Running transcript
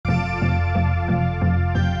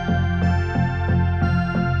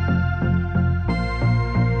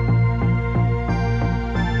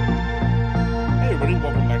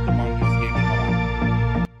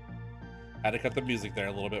Had to cut the music there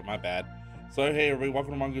a little bit, my bad. So hey everybody,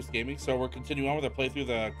 welcome to Mongoose Gaming. So we're continuing on with our playthrough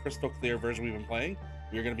the crystal clear version we've been playing.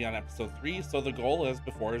 We're going to be on episode 3. So the goal, as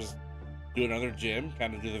before, is do another gym,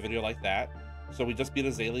 kind of do the video like that. So we just beat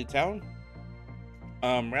Azalea Town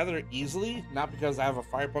rather easily, not because I have a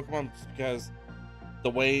fire Pokemon, just because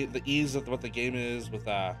the ease of what the game is with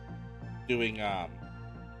doing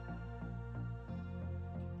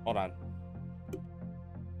hold on.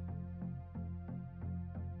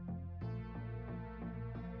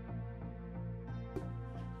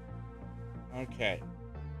 Okay,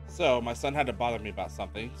 so my son had to bother me about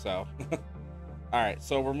something, so all right,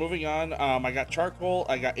 so we're moving on. I got charcoal,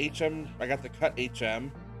 I got HM, I got the cut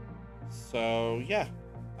HM. So yeah,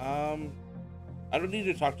 I don't need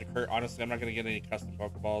to talk to Kurt. Honestly, I'm not gonna get any custom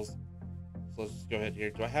Pokeballs. So let's just go ahead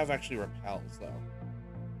here. Do I have actually repels though?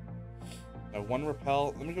 No, one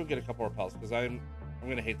repel. Let me go get a couple repels because I'm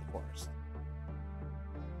gonna hate the forest.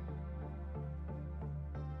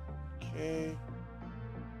 Okay.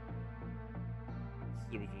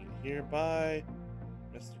 Let's see what we can get here. Bye.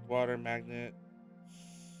 Mystic water magnet.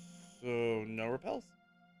 So no repels.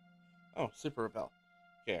 Oh, super repel.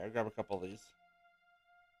 Okay, I'll grab a couple of these.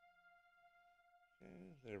 Okay,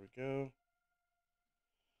 there we go.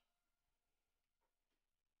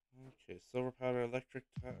 Okay, silver powder, electric.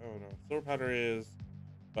 Oh no, silver powder is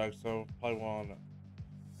bug, so probably want.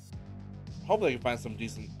 Hopefully, I can find some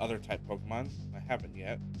decent other type Pokemon. I haven't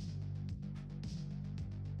yet.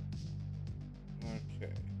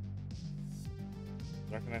 Okay.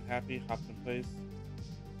 Darknite happy, hopped in place.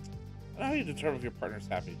 I don't know how you determine if your partner's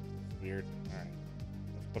happy. It's weird. Alright.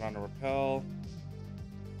 Let's put on a repel.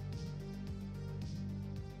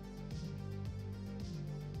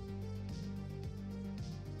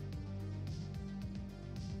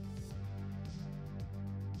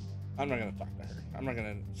 I'm not gonna talk to her. I'm not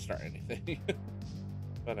gonna start anything.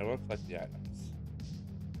 But I will collect the items.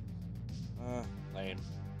 Lame.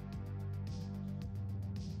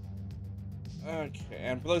 Okay,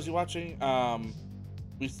 and for those of you watching,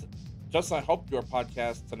 Justin, I hope your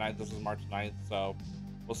podcast tonight. This is March 9th, so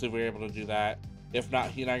we'll see if we're able to do that. If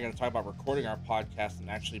not, he and I are going to talk about recording our podcast and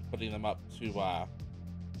actually putting them up to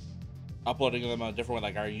uploading them on a different way,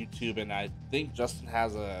 like our YouTube. And I think Justin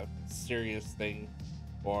has a serious thing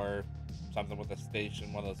or something with a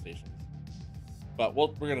station, one of those stations. But we're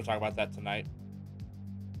going to talk about that tonight.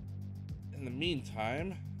 In the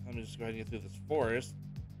meantime, let me just go ahead and get through this forest.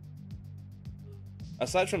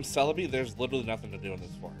 Aside from Celebi, there's literally nothing to do in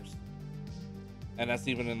this forest. And that's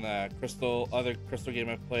even in the other crystal game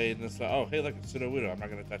I've played. And it's oh, hey, look, it's Sudowoodo. I'm not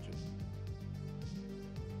going to touch it.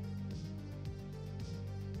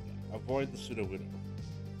 Avoid the Sudowoodo.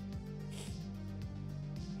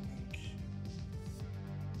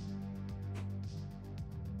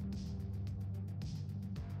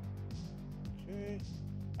 Okay.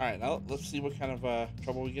 All right, now let's see what kind of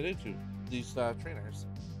trouble we get into. These trainers.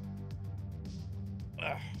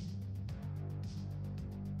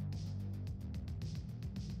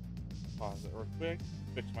 Pause it real quick.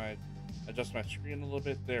 Adjust my screen a little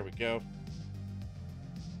bit. There we go.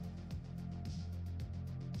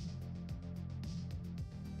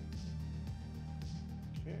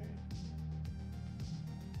 Okay.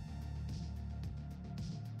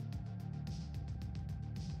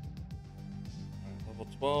 Alright, level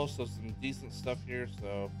 12, so some decent stuff here,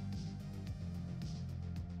 so.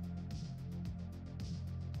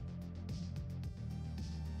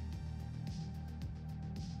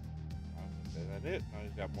 It. Now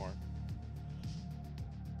he's got more.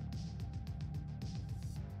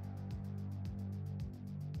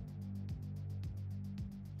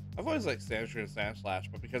 I've always liked Sandshrew and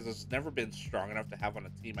Sandslash, but because it's never been strong enough to have on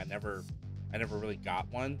a team, I never really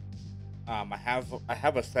got one. I have a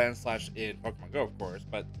Sandslash in Pokemon Go, of course,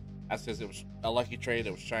 but that's because it was a lucky trade.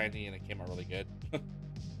 It was shiny and it came out really good.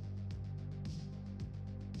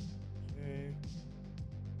 Okay.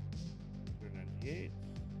 298.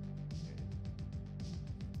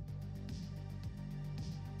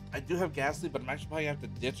 I do have Ghastly, but I'm actually probably going to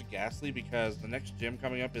have to ditch Ghastly because the next gym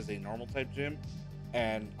coming up is a normal type gym.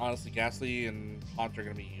 And honestly, Ghastly and Haunt are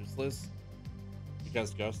going to be useless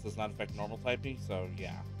because Ghost does not affect normal typing, so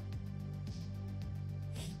yeah.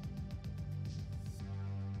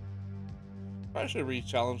 Probably should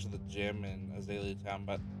re-challenge the gym in Azalea Town,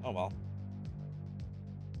 but oh well.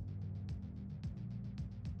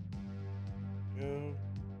 Go.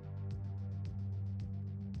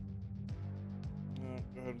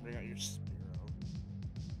 Go ahead and bring out your Spearow.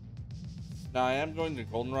 Now I am going to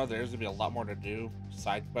Goldenrod. There's gonna be a lot more to do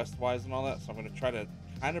side quest wise and all that, so I'm gonna try to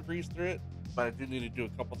kind of breeze through it, but I do need to do a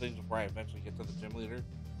couple things before I eventually get to the gym leader.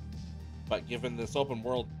 But given this open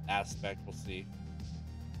world aspect, we'll see.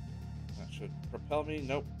 That should propel me.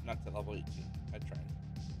 Nope, not to level 18. I tried.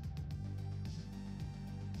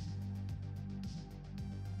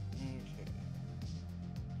 Okay.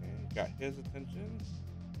 Okay, got his attention.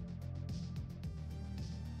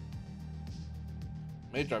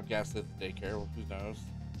 May drop gas at the daycare, well, who knows?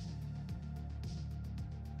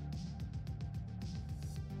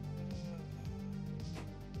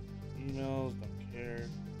 Emails, don't care.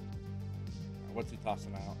 What's he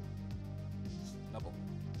tossing out? Snubble.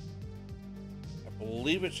 I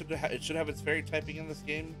believe it should have its fairy typing in this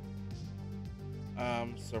game.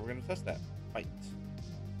 So we're gonna test that. Fight.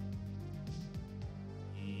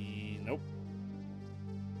 Nope.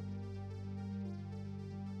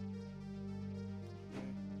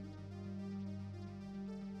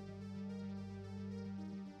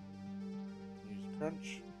 Use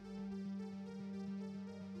crunch.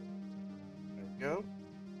 There we go.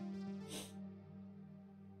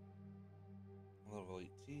 Level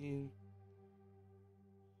 18.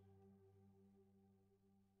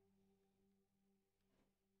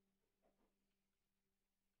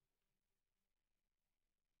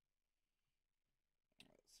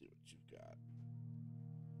 Let's see what you've got.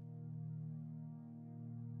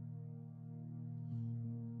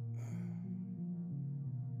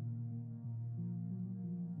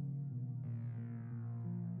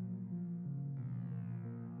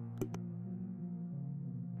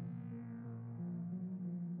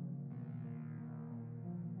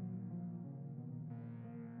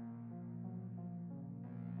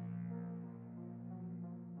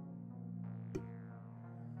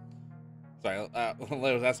 Sorry,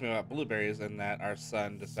 Leia was asking me about blueberries, and that our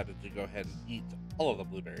son decided to go ahead and eat all of the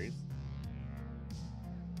blueberries.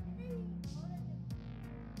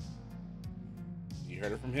 You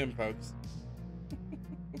heard it from him, folks.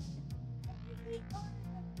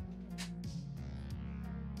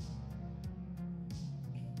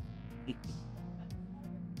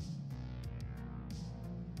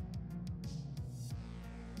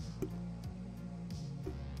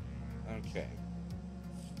 Okay.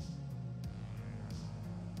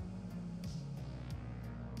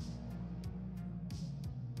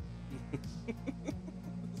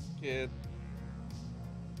 This kid.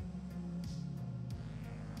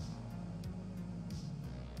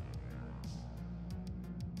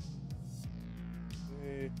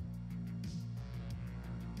 Okay.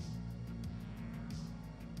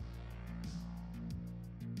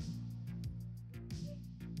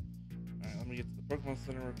 Alright, let me get to the Pokemon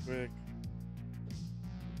Center real quick.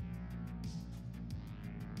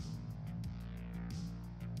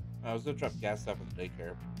 I was gonna drop gas off at the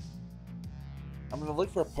daycare. I'm gonna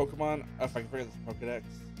look for a Pokemon if I can figure this Pokedex.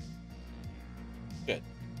 Good.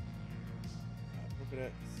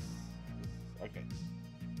 Pokedex. Okay.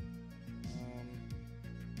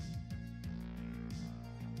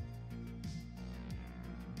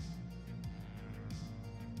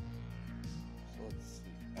 So let's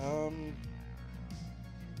see.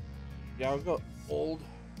 Yeah, I'll go old,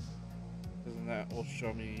 because then that will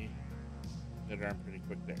show me that I'm pretty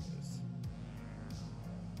quick. There it is.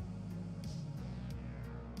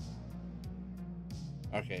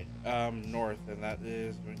 Okay, north, and that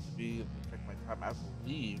is going to be, let me check my time, I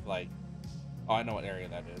believe, like, oh, I know what area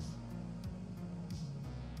that is.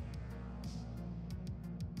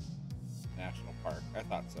 National Park, I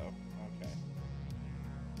thought so, okay.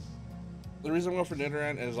 The reason I'm going for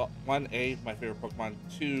Nidoran is, 1, A, my favorite Pokemon,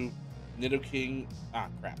 2, Nidoking,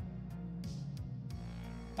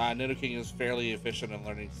 Nidoking is fairly efficient in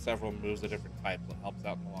learning several moves of different types, that helps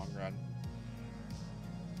out in the long run.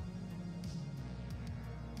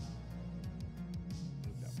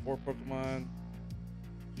 We've got 4 Pokemon.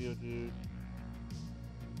 Geodude.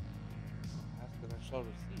 Ask that I shall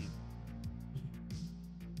receive.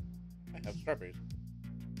 I have strawberries.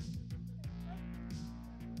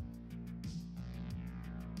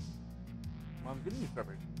 Mom's giving me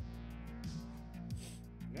strawberries.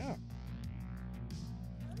 Yeah.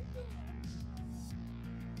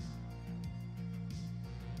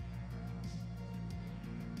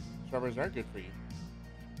 Strawberries are good for you.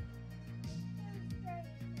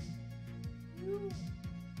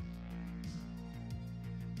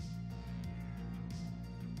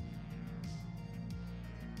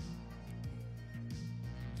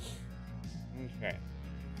 Okay.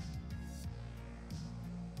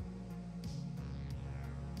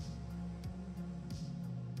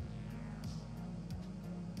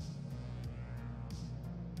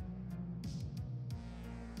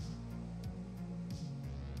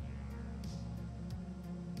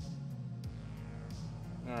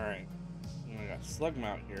 Alright. I got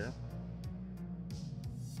Slugmount here.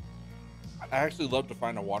 I actually love to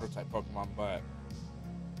find a water type Pokemon, but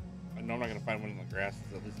I know I'm not gonna find one in the grass.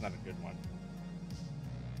 It's at least not a good one.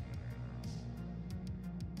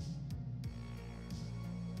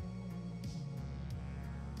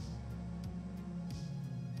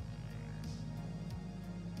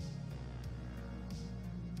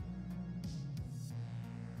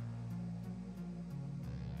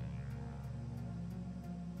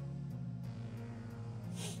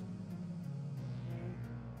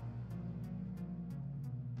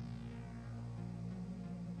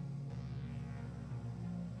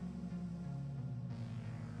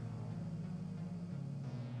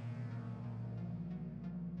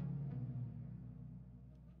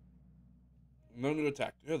 No new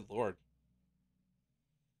attack. Good lord.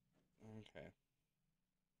 Okay.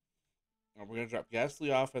 Now we're gonna drop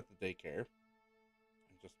Ghastly off at the daycare,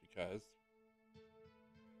 just because.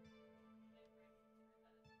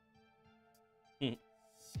 Hmm.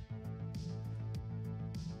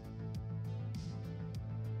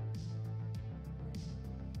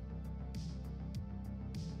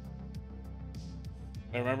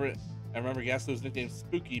 I remember. I remember Ghastly was nicknamed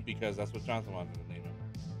Spooky because that's what Jonathan wanted to name him.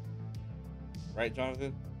 Right,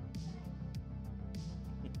 Jonathan?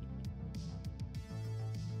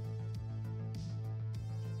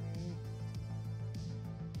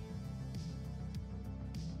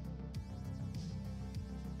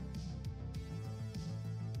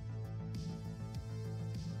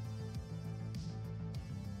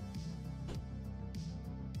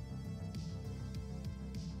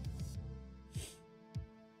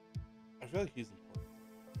 I feel like he's important.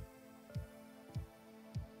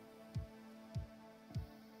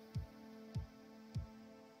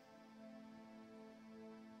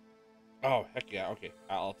 Oh, heck yeah. Okay,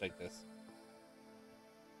 I'll take this.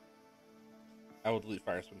 I will delete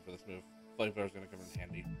Fire Spin for this move. Flamethrower is going to come in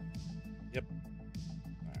handy. Yep.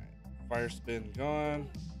 Alright. Fire Spin gone.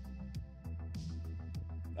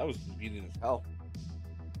 That was convenient as hell.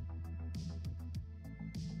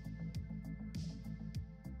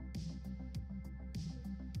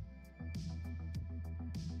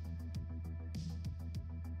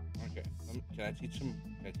 Okay. Can I teach him?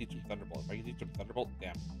 Can I teach him Thunderbolt? If I can teach him Thunderbolt,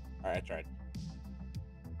 damn. Alright, I tried.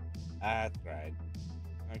 I tried.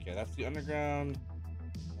 Okay, that's the underground.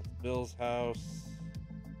 That's Bill's house.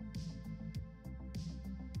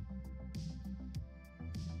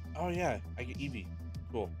 Oh yeah, I get Eevee.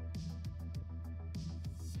 Cool.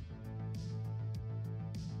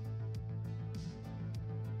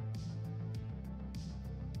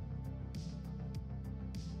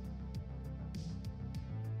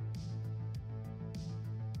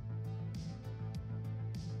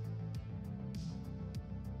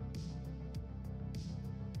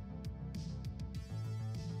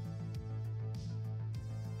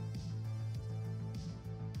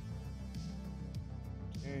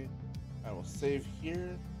 Okay, I will save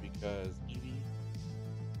here because Eevee.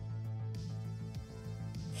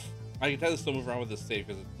 I can try to still move around with this save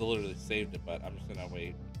because it literally saved it, but I'm just gonna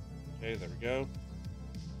wait. Okay, there we go.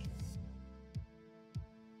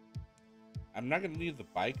 I'm not gonna need the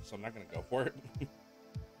bike, so I'm not gonna go for it.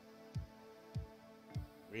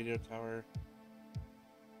 Radio tower.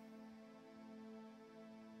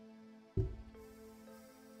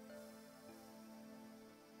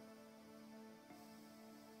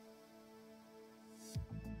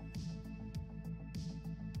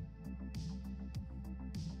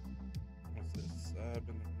 What's this?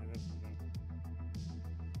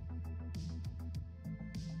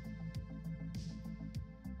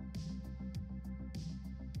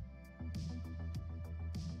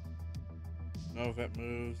 No event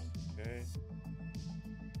moves. Okay.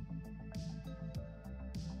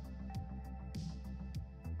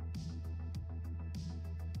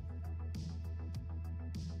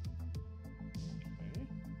 Okay.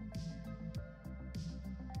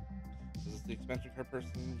 Is this the expansion card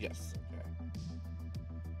person? Yes. Okay.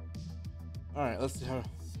 All right. Let's see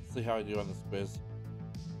how I do on this quiz.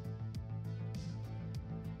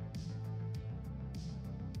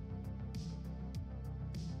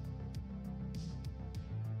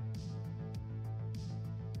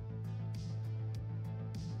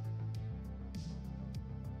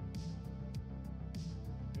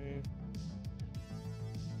 Okay.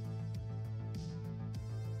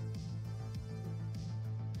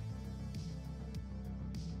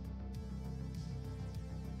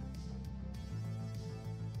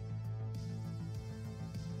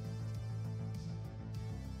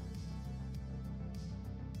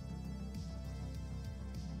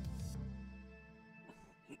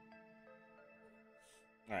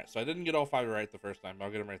 All right, so I didn't get all 5 right the first time, but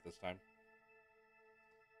I'll get them right this time.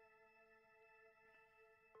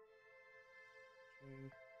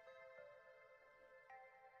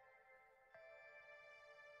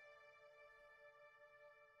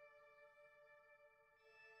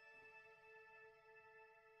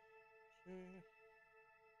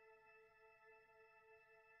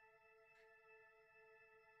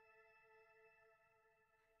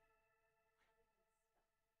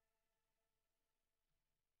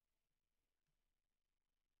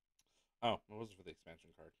 Oh, what was it for the expansion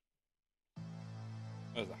card?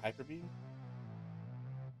 Oh, was it Hyper Beam?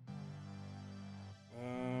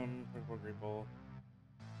 Purple Great Ball.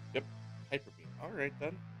 Yep, Hyper Beam. Alright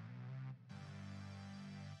then.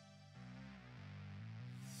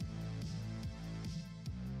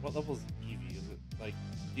 What level is Eevee? Is it like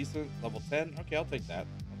decent? Level 10? Okay, I'll take that.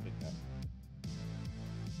 I'll take that.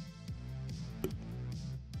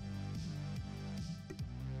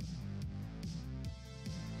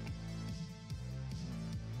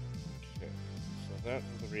 Okay, so that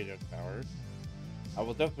is the radio tower. I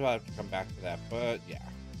will definitely have to come back to that, but yeah.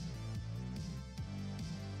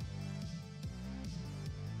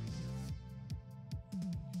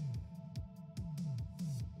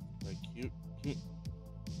 Like cute.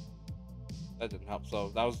 That didn't help. So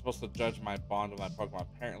that was supposed to judge my bond with my Pokemon.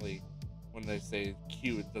 Apparently, when they say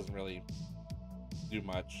cute, it doesn't really do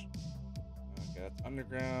much. Okay, that's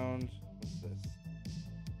underground. What's this?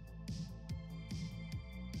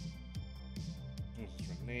 This is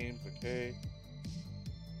for names. Okay.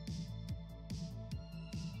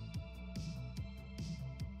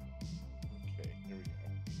 Okay, here we go.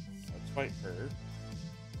 Let's fight her.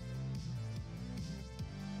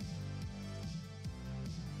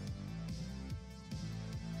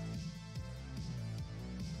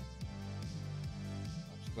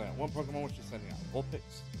 She's got one Pokemon which she's sending out. Vulpix.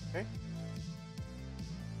 Okay.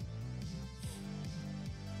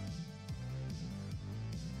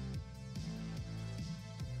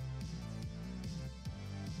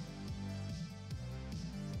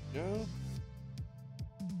 Go.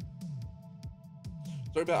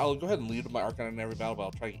 Sorry about. I'll go ahead and lead my Arcanine in every battle, but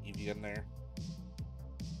I'll try to get Eevee in there.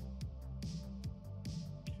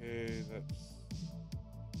 Okay, that's.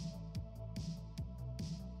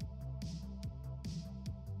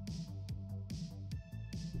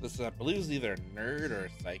 This, I believe, is either a nerd or a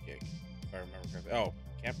psychic, if I remember correctly. Oh,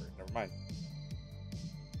 Camper. Never mind.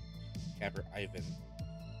 Camper Ivan.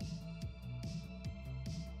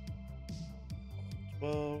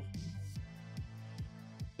 12.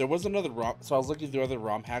 There was another ROM, so I was looking through other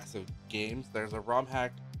ROM hacks of games. There's a ROM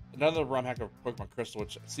hack, another ROM hack of Pokemon Crystal,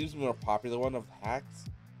 which seems to be the more popular one of hacks.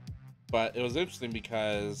 But it was interesting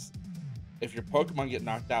because if your Pokemon get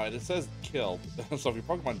knocked out, it says killed. So if your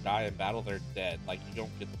Pokemon die in battle, they're dead. Like, you don't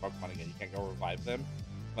get the Pokemon again. You can't go revive them.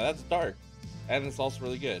 But that's dark. And it's also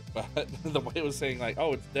really good. But the way it was saying, like,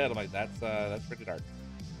 oh, it's dead, I'm like, that's pretty dark.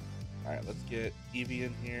 Alright, let's get Eevee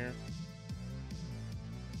in here.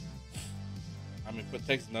 I mean, it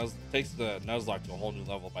takes the Nuzlocke to a whole new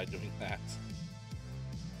level by doing that.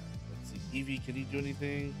 Let's see, Eevee, can he do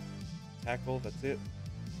anything? Tackle, that's it.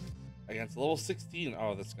 Against level 16.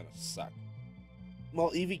 Oh, that's gonna suck.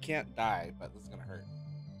 Well, Eevee can't die, but this is gonna hurt.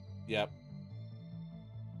 Yep.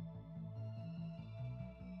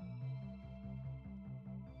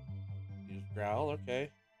 Use Growl, okay.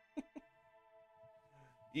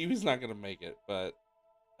 Eevee's not gonna make it, but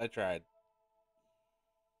I tried.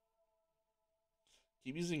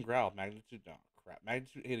 Keep using Growl. Magnitude, no, crap.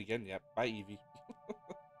 Magnitude 8 again, yep. Bye, Eevee.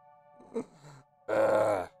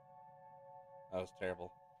 That was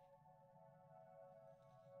terrible.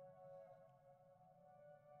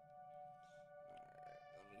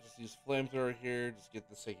 Alright, let me just use Flamethrower here. Just get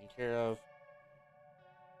this taken care of.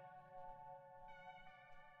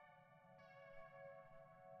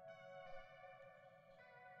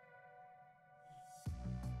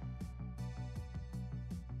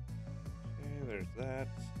 Okay, there's that.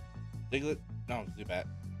 Diglett. No, Zubat.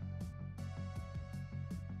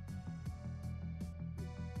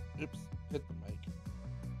 Oops, hit the mic.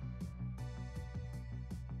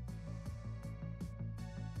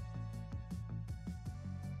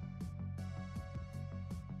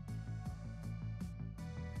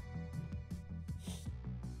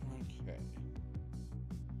 Okay.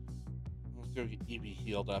 Let's go get Eevee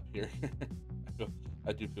healed up here.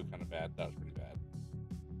 I do feel kind of bad. That was pretty bad.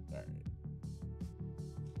 Alright.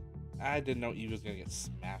 I didn't know Eevee was going to get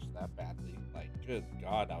smashed that badly. Like, good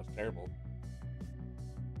God, that was terrible.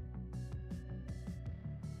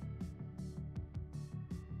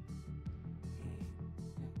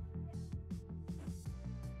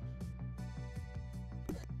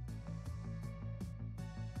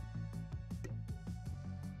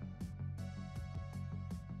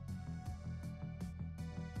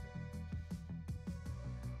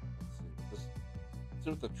 Let's see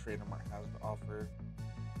what the Trainer Mart has to offer.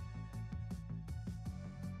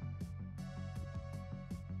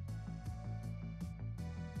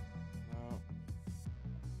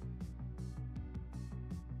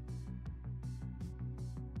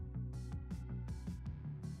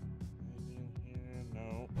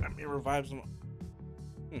 It revives them.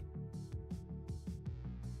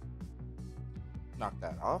 Knock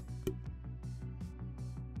that off.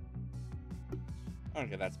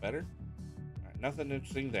 Okay, that's better. Alright, nothing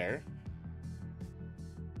interesting there.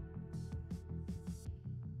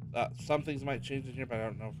 Some things might change in here, but I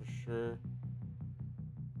don't know for sure.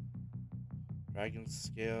 Dragon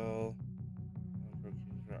scale.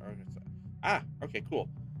 Ah, okay, cool.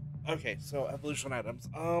 Okay, so evolution items.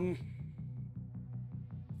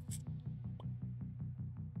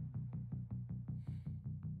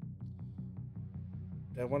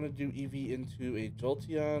 Do I want to do EV into a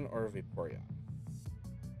Jolteon or a Vaporeon?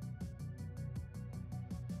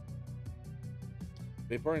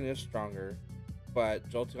 Vaporeon is stronger, but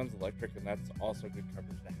Jolteon's electric, and that's also good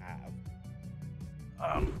coverage to have.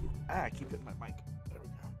 I keep hitting my mic. There we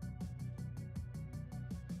go.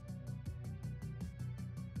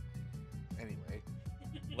 Anyway,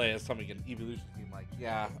 Leia's something an evolution team like,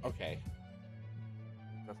 yeah, okay.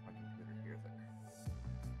 That's my computer here.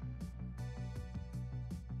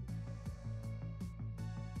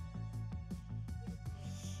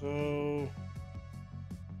 So,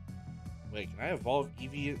 wait, can I evolve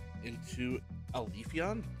Eevee into a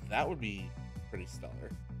Leafeon? That would be pretty stellar.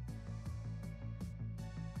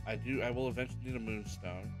 I will eventually need a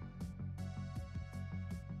Moonstone.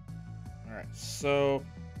 Alright, so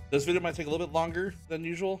this video might take a little bit longer than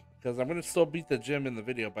usual, because I'm going to still beat the gym in the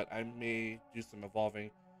video, but I may do some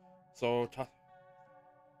evolving. So,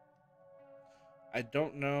 I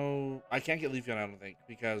don't know. I can't get Leafeon, I don't think,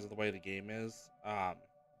 because of the way the game is. So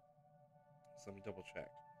let me double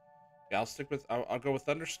check. Yeah, I'll stick with. I'll go with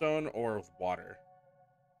Thunderstone or with Water.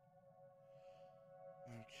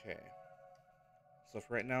 Okay. So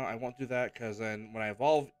for right now, I won't do that because then when I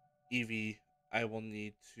evolve Eevee, I will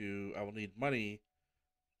need money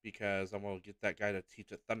because I'm gonna get that guy to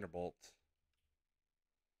teach it Thunderbolt.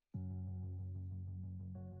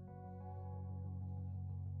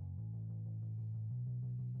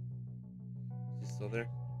 Is he still there?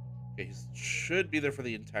 Okay, he should be there for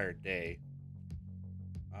the entire day.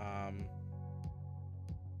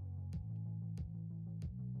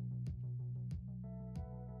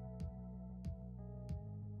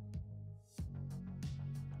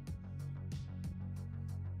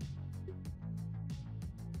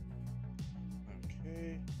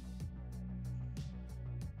 Okay.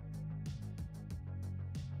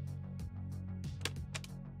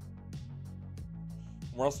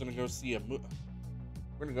 We're also gonna go see we're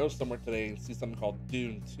gonna go somewhere today and see something called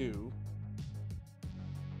Dune 2.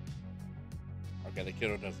 Okay, the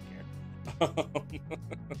kiddo doesn't care.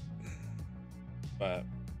 But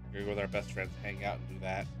we're gonna go with our best friends, hang out, and do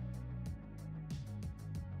that.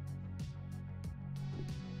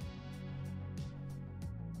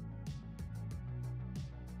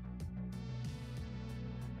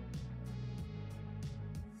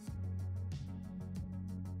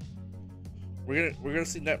 We're gonna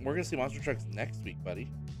see monster trucks next week, buddy.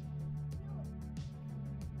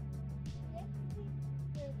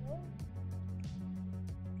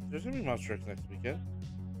 There's gonna be monster trucks next weekend.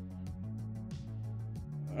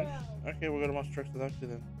 No. Okay, we'll go to monster trucks without you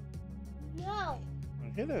then. No.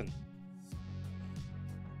 Okay then.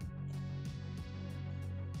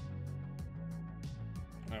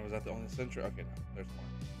 Alright, was that the only century? Okay, no, there's more.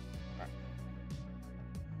 Alright.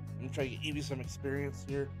 I'm gonna try to get Eevee some experience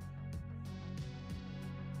here.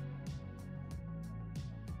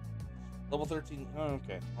 Level 13. Oh,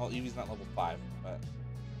 okay. Well, Eevee's not level 5, but.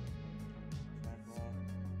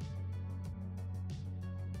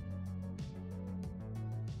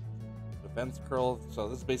 Defense curl. So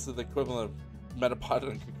this is basically the equivalent of Metapod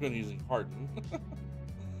and Cocoon using Harden.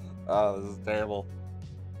 Oh, this is terrible.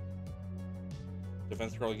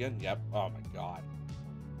 Defense curl again? Yep. Oh my god.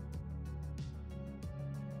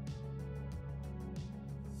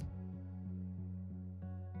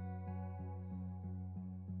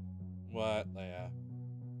 What, Leia?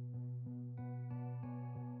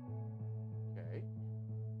 Okay.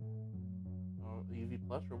 Oh, EV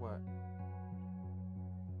Plus or what?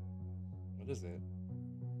 What is it?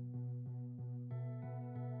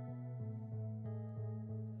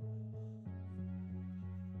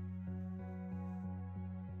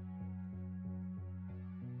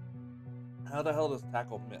 How the hell does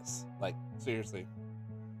tackle miss? Like, seriously.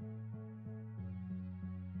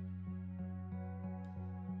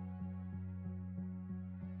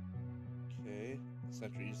 Okay.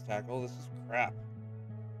 Sentry use tackle. This is crap.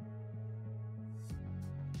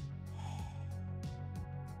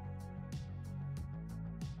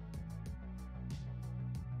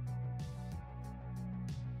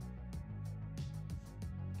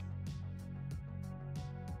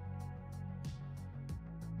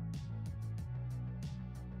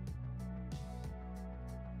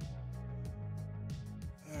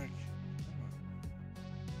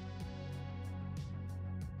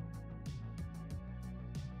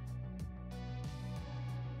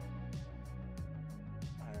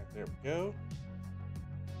 There we go.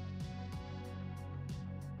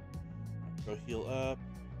 Go heal up.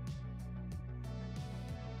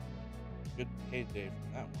 Good payday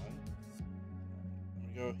from that one. Let me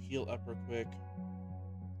go heal up real quick.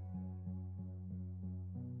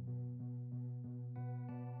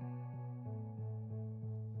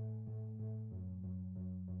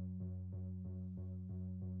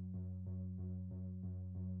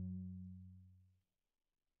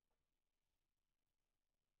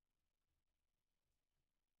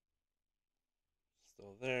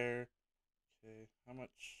 Still there. Okay, how much?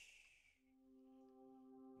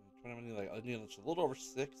 20 money, like I need a little over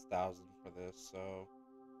 6,000 for this, so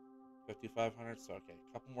 5,500. So okay,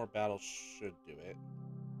 a couple more battles should do it.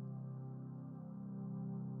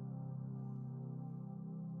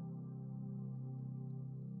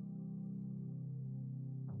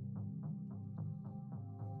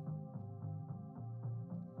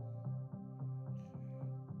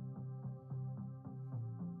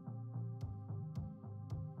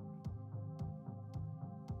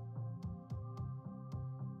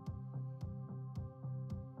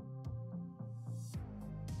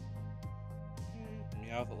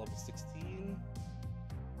 Meowth at level 16.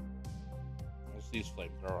 Let's use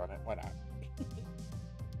flamethrower on it. Why not?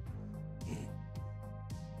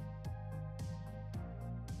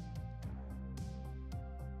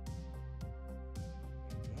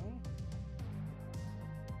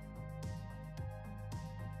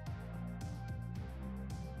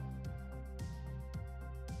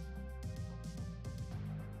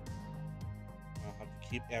 I'll have to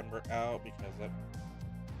keep Amber out because that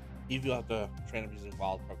Eevee will have to train him using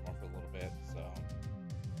wild Pokemon for a little bit, so.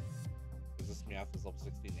 Because this Meowth is level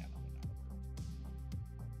 16, yeah, no, not.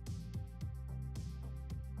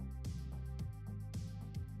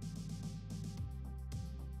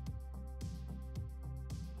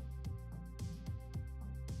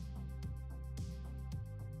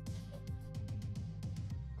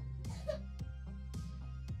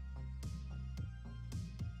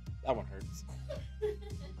 That one hurts.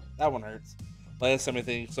 That one hurts. Last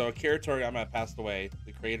anything. So Akira Toriyama passed away,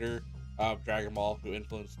 the creator of Dragon Ball, who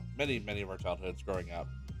influenced many of our childhoods growing up.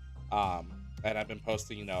 And I've been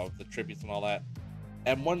posting, you know, the tributes and all that.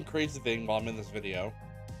 And one crazy thing while I'm in this video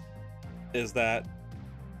is that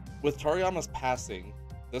with Toriyama's passing,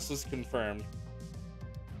 this was confirmed.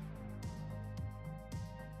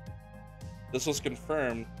 This was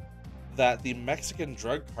confirmed that the Mexican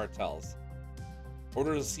drug cartels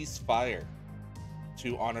ordered a ceasefire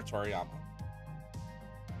to honor Toriyama.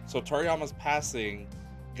 So Toriyama's passing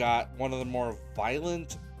got one of the more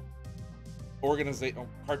violent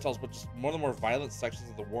cartels, but just one of the more violent sections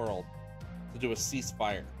of the world to do a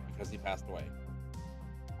ceasefire because he passed away.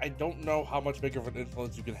 I don't know how much bigger of an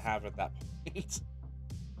influence you can have at that point.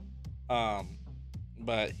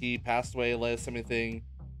 But he passed away. Latest anything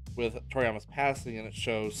with Toriyama's passing, and it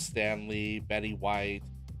shows Stan Lee, Betty White,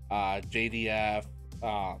 JDF.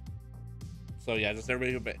 So yeah, just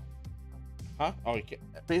everybody who Oh,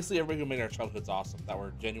 basically everybody who made our childhoods awesome, that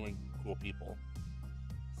were genuine cool people.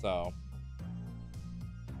 So,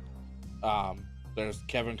 there's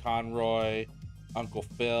Kevin Conroy, Uncle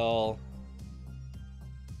Phil.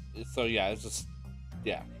 So yeah, it's just,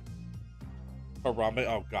 yeah. Harambe,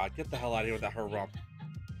 oh god, get the hell out of here with that Harambe.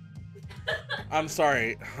 I'm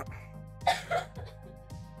sorry.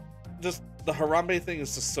 Just, the Harambe thing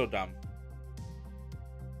is just so dumb.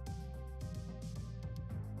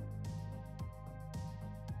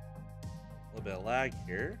 A bit of lag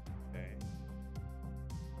here. Okay.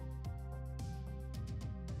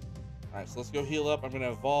 Alright, so let's go heal up. I'm going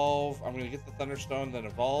to evolve. I'm going to get the Thunderstone, then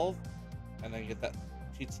evolve. And then get that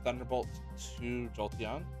Cheats Thunderbolt to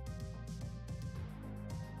Jolteon.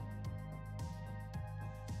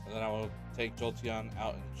 And then I will take Jolteon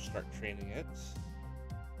out and start training it.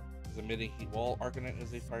 Because emitting Heat Wall. Arcanine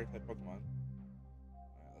is a fire type Pokemon.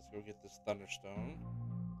 Alright, let's go get this Thunderstone.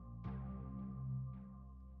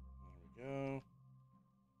 There we go.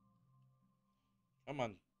 Come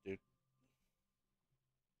on, dude.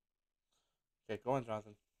 Okay, go on,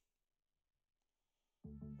 Jonathan.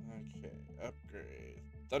 Okay, upgrade.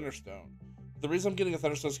 Thunderstone. The reason I'm getting a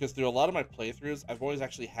Thunderstone is because through a lot of my playthroughs, I've always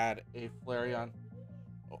actually had a Flareon.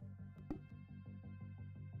 Oh.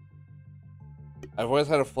 I've always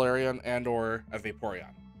had a Flareon and or a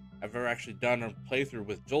Vaporeon. I've never actually done a playthrough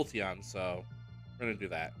with Jolteon, so we're going to do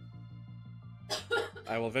that.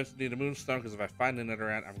 I will eventually need a Moonstone, because if I find a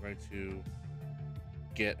Nidoran, I'm going to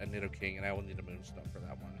get a Nidoking, and I will need a Moonstone for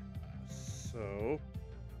that one. So,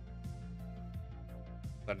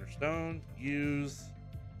 Thunderstone, use,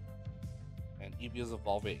 and Eevee is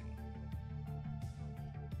evolving.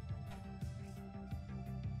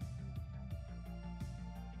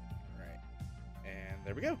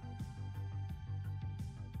 we go.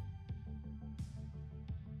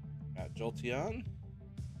 Got Jolteon.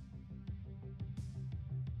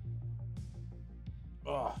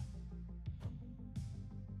 Ugh.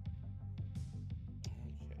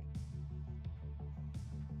 Okay.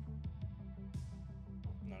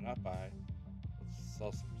 No, not buy. Let's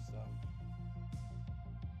sell some stuff.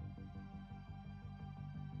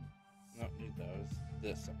 Don't need those.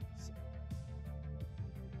 This I'm gonna sell.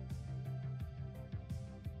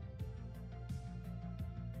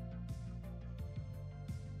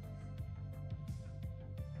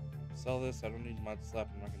 Sell this. I don't need Mud Slap.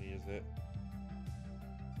 I'm not going to use it.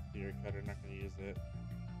 Theater Cutter. Not going to use it.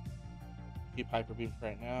 Keep Hyper Beam for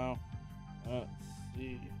right now. Let's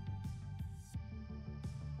see.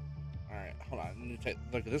 Alright, hold on. I need to take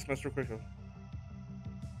a look at this mess real quick.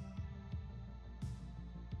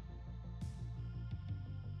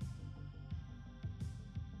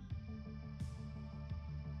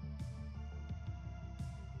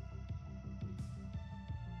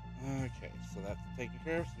 Okay, so that's taken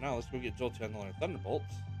care of. So now let's go get Jolteon to learn Thunderbolt.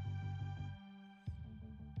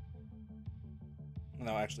 And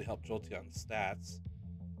that'll actually help Jolteon's stats.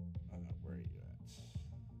 Where are you at?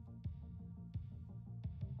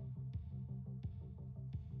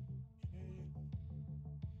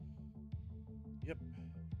 Okay. Yep.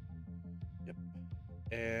 Yep.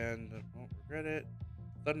 And I won't regret it.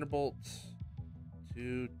 Thunderbolt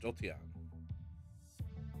to Jolteon.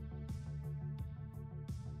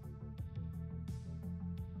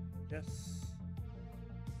 Yes.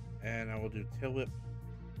 And I will do Tail Whip.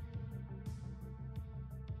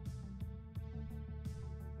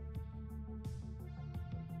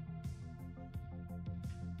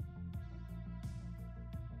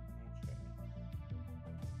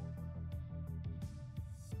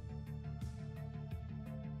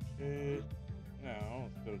 Okay. Now,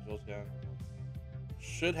 let's go to Jolteon.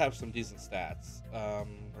 Should have some decent stats.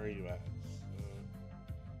 Where are you at?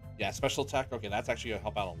 Yeah, special attack. Okay, that's actually gonna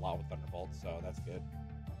help out a lot with Thunderbolt, so that's good.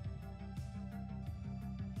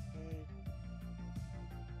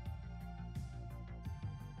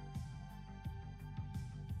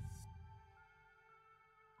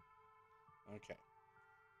 Okay.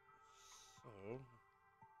 So.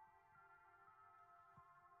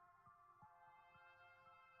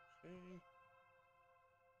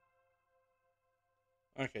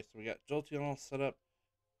 Okay, so we got Jolteon all set up.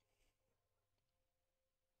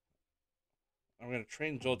 I'm going to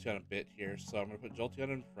train Jolteon a bit here, so I'm going to put Jolteon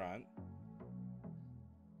in front.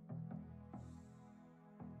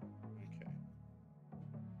 Okay.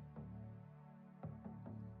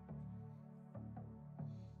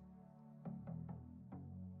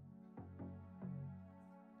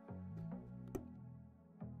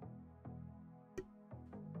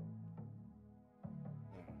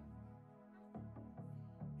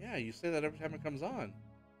 Yeah, you say that every time it comes on.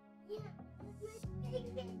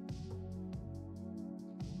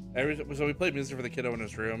 Yeah, so we played music for the kiddo in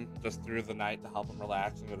his room just through the night to help him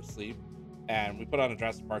relax and go to sleep. And we put on a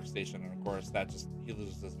Jurassic Park station, and of course, that just, he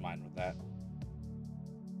loses his mind with that.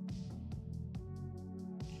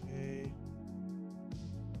 Okay.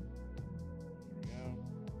 There we go.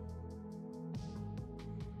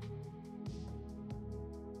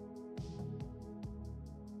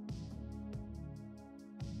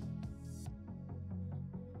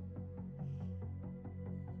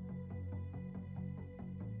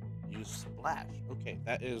 Use Splash. Okay,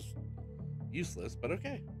 that is useless, but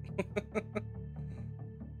okay.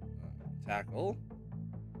 Tackle.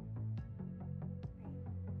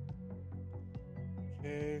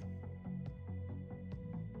 Okay.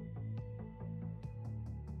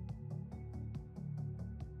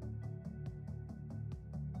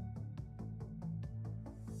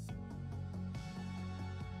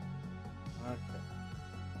 Okay.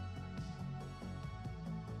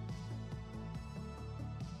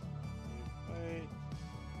 Wait.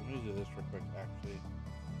 Let me do this real quick, actually.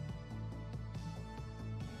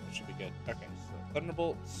 That should be good. Okay, so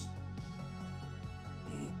Thunderbolts.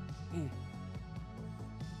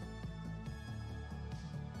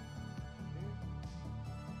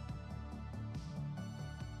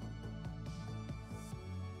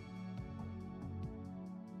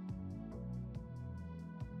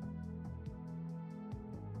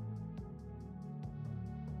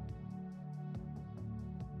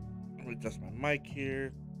 Adjust my mic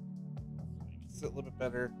here so you can sit a little bit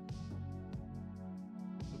better.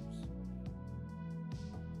 Oops.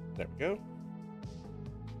 There we go.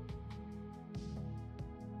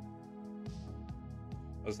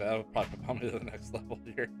 That'll probably put me to the next level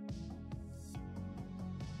here.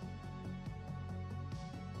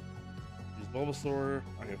 Use Bulbasaur.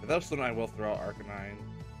 Okay, for those one I will throw out Arcanine.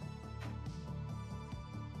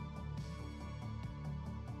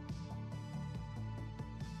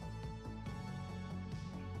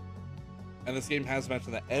 And this game has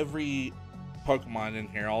mentioned that every Pokemon in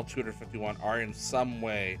here, all 251, are in some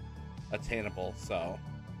way attainable, so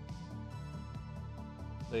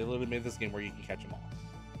they literally made this game where you can catch them all.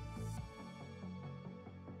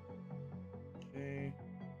 Okay.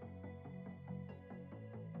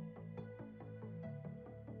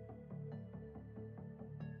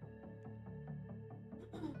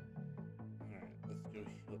 Alright, let's go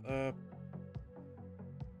heal up.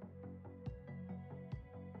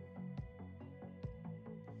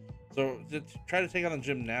 So to try to take on the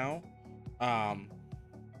gym now, and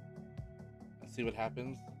see what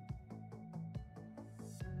happens.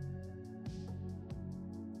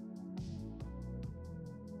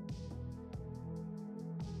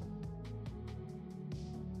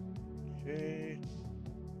 Okay.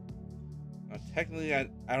 Now, technically, I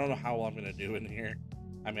don't know how well I'm gonna do in here.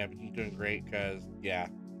 I mean, I've been doing great because, yeah.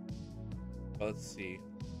 But let's see.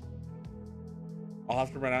 I'll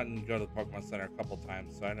have to run out and go to the Pokemon Center a couple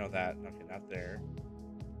times, so I know that. Okay, not there.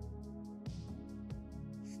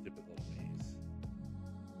 Stupid little maze.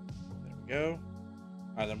 There we go.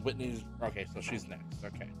 Alright, then Whitney's... Okay, so she's next.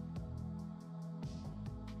 Okay.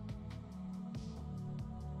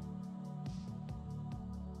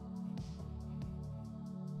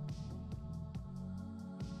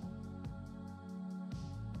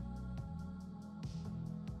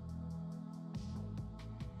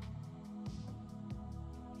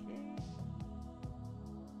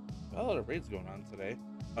 A lot of raids going on today.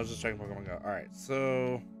 I was just checking Pokemon Go. Alright,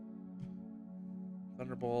 so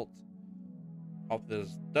Thunderbolt. Hope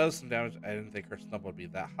this does some damage. I didn't think her snub would be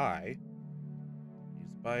that high.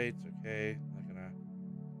 Use bites, okay. Not gonna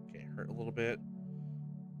hurt a little bit.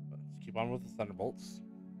 But let's keep on with the Thunderbolts.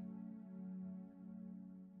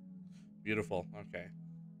 Beautiful, okay.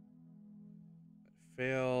 That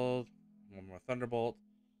failed. One more Thunderbolt.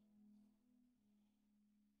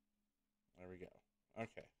 There we go.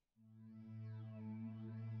 Okay.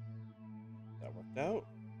 That worked out.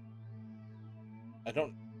 I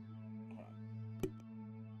don't... Hold on.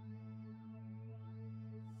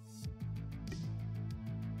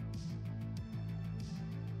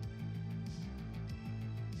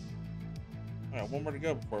 Alright, one more to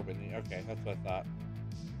go before Whitney. Okay, that's what I thought.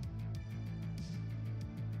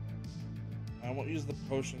 I won't use the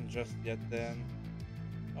potion just yet then.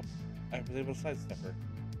 Oh, I was able to sidestep her.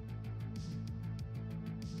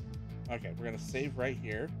 Okay, we're going to save right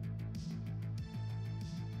here.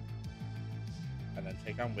 And then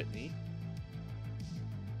take on Whitney.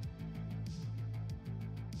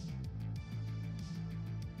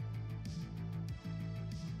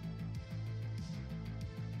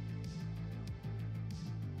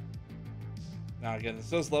 Now again,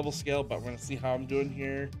 this is level scale, but we're going to see how I'm doing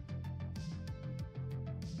here.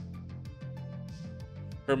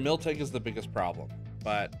 Her Miltank is the biggest problem,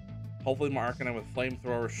 but hopefully my Arcanine with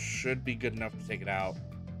Flamethrower should be good enough to take it out.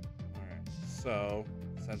 Alright, so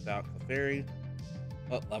sent out Clefairy.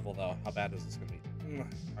 What level though? How bad is this gonna be?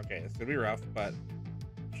 Okay, it's gonna be rough, but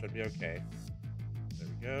should be okay. There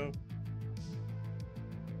we go.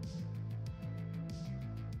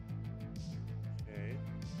 Okay.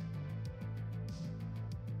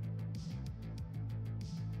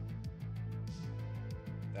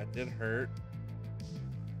 That did hurt.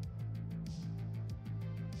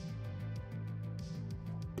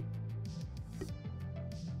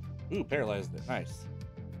 Ooh, paralyzed it. Nice.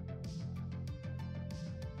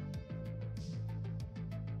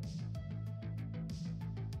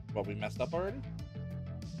 What, we messed up already?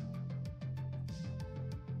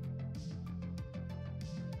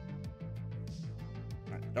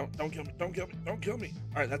 Alright, don't kill me, don't kill me, don't kill me.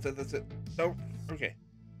 Alright, that's it. Don't. Okay.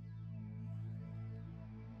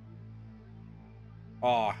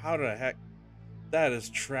 Oh, how the heck? That is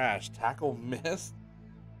trash. Tackle missed?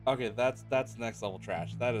 Okay, that's next level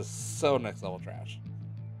trash. That is so next level trash.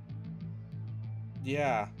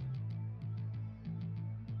 Yeah.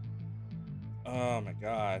 Oh my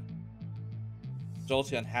god.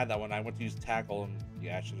 Jolteon had that when I went to use tackle, and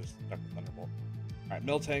yeah, I should have stuck with Thunderbolt. Alright,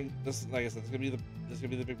 Miltank, this is, like I said, this is gonna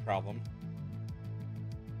be the big problem.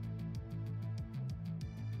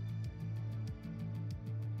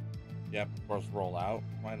 Yep, of course, roll out.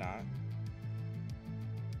 Why not?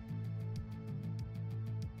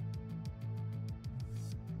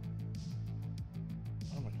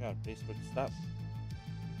 Oh my god, Facebook stop.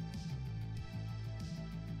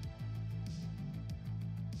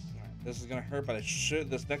 Alright, this is gonna hurt, but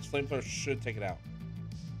this next flamethrower should take it out.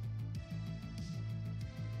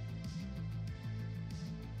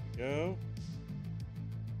 go.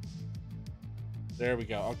 There we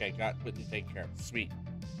go. Okay, got Whitney taken care of. Sweet.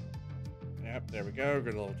 Yep, there we go.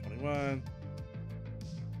 Go to level 21.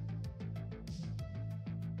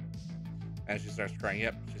 And she starts crying.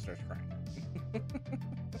 Yep, she starts crying.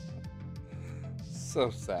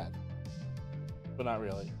 So sad. But not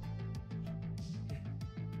really.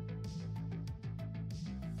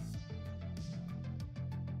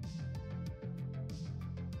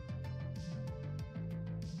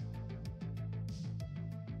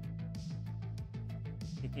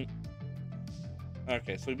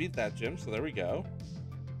 Okay, so we beat that gym, so there we go.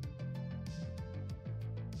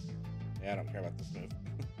 Yeah, I don't care about this move.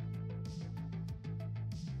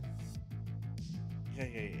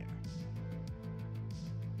 Yeah.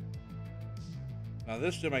 Now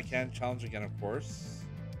this gym I can challenge again, of course.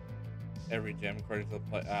 Every gym according to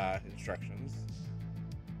the instructions.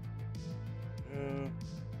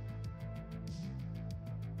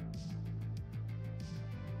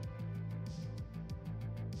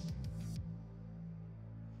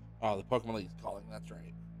 Oh, the Pokemon League's calling. That's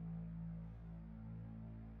right.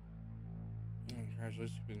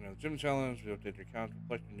 Congratulations for being on the gym challenge. We update your account,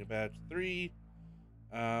 reflecting your badge 3.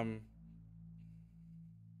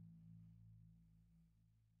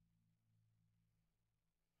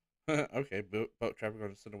 Okay, boat traffic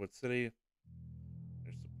on Cinderwood City.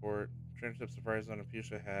 There's support. Tranship Safari Zone in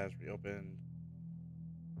Fuchsia has reopened.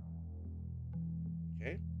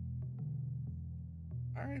 Okay.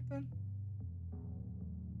 Alright then.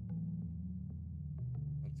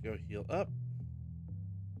 Let's go heal up.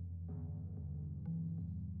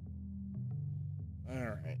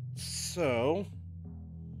 Alright, so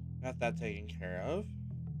got that taken care of.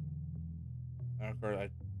 Of course, I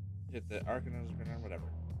hit the Arcanine, whatever.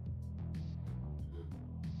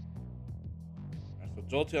 Right, so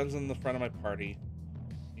Jolteon's in the front of my party.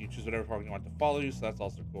 You choose whatever Pokemon you want to follow you, so that's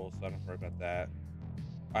also cool, so I don't worry about that.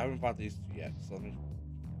 I haven't bought these two yet, so let me...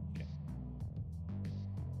 Okay.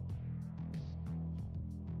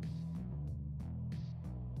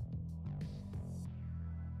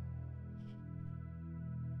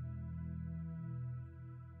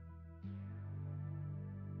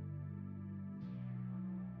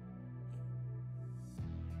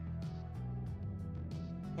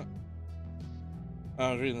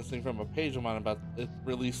 I was reading this thing from a page I'm on about it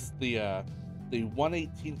released the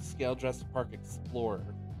 1/18th scale Jurassic Park Explorer,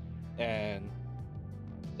 and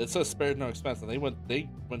it says spared no expense, and they went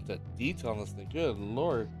to detail on this thing. Good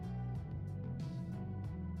lord!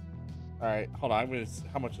 All right, hold on. I'm gonna.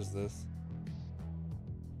 How much is this?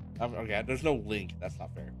 Okay, there's no link. That's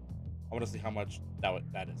not fair. I want to see how much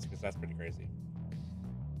that is, because that's pretty crazy.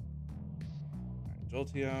 All right,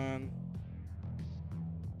 Jolteon.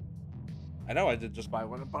 I know I did just buy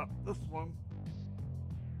one. I bought this one.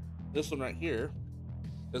 This one right here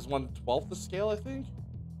is 1/12 the scale, I think.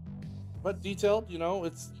 But detailed, you know,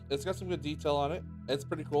 it's got some good detail on it. It's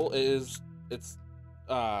pretty cool. It's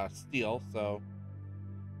steel, so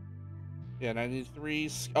yeah, 93.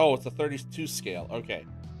 Oh, it's a 32 scale. Okay,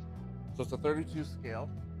 so it's a 32 scale.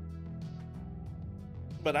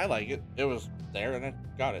 But I like it. It was there, and I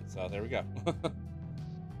got it. So there we go.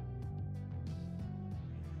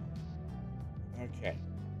 Okay,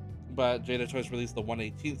 but Jada Toys released the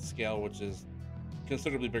 1/18th scale, which is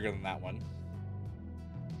considerably bigger than that one.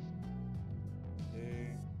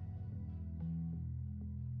 Okay.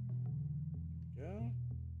 Go.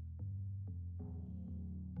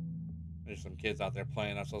 There's some kids out there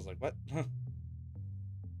playing us. So I was like, what? There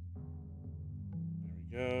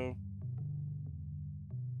we go.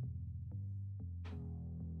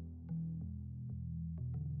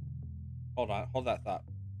 Hold on. Hold that thought.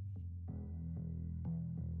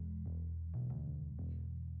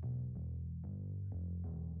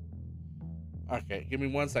 Okay, give me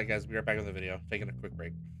 1 sec, guys. Be right back with the video. Taking a quick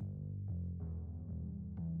break.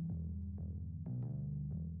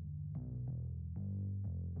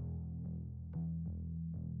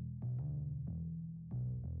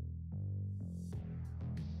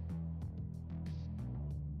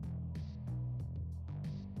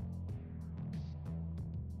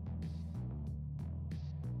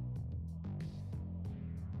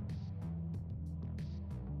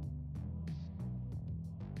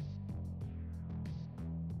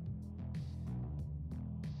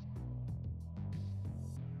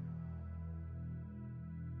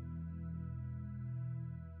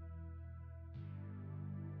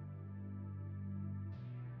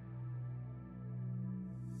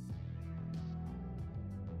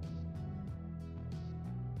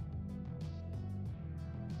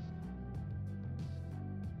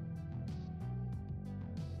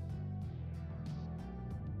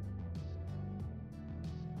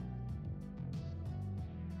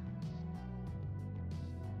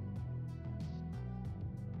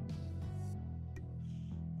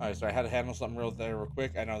 All right, so I had to handle something real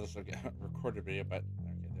quick. I know this will get recorded video, but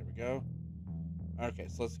okay, there we go. Okay,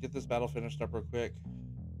 so let's get this battle finished up real quick.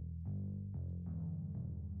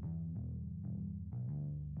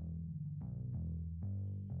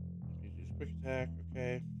 Use quick attack.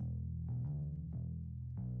 Okay.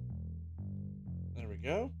 There we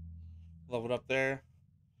go. Leveled up there.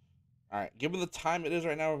 All right, given the time it is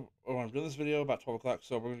right now, I'm doing this video about 12 o'clock,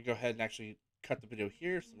 so we're gonna go ahead and actually cut the video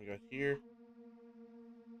here. So I'm gonna go here.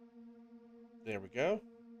 There we go.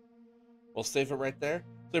 We'll save it right there.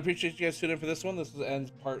 So I appreciate you guys tuning in for this one. This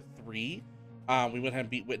ends part 3. We went ahead and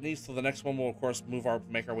beat Whitney. So the next one will, of course,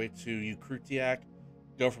 make our way to Ukrutiak,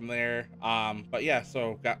 go from there. But yeah,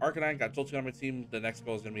 so got Arcanine, got Jolteon on my team. The next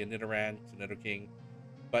goal is going to be a Nidoran to Nidoking.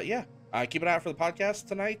 But yeah, keep an eye out for the podcast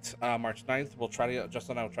tonight, March 9th. We'll try to,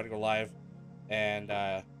 Justin and I will try to go live. And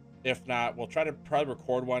if not, we'll try to probably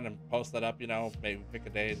record one and post that up, you know, maybe pick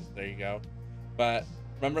a day and there you go. But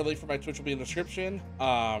remember, link for my Twitch will be in the description.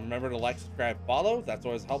 Remember to like, subscribe, follow. That's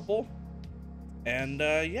always helpful. And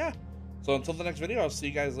yeah, so until the next video, I'll see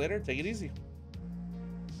you guys later. Take it easy.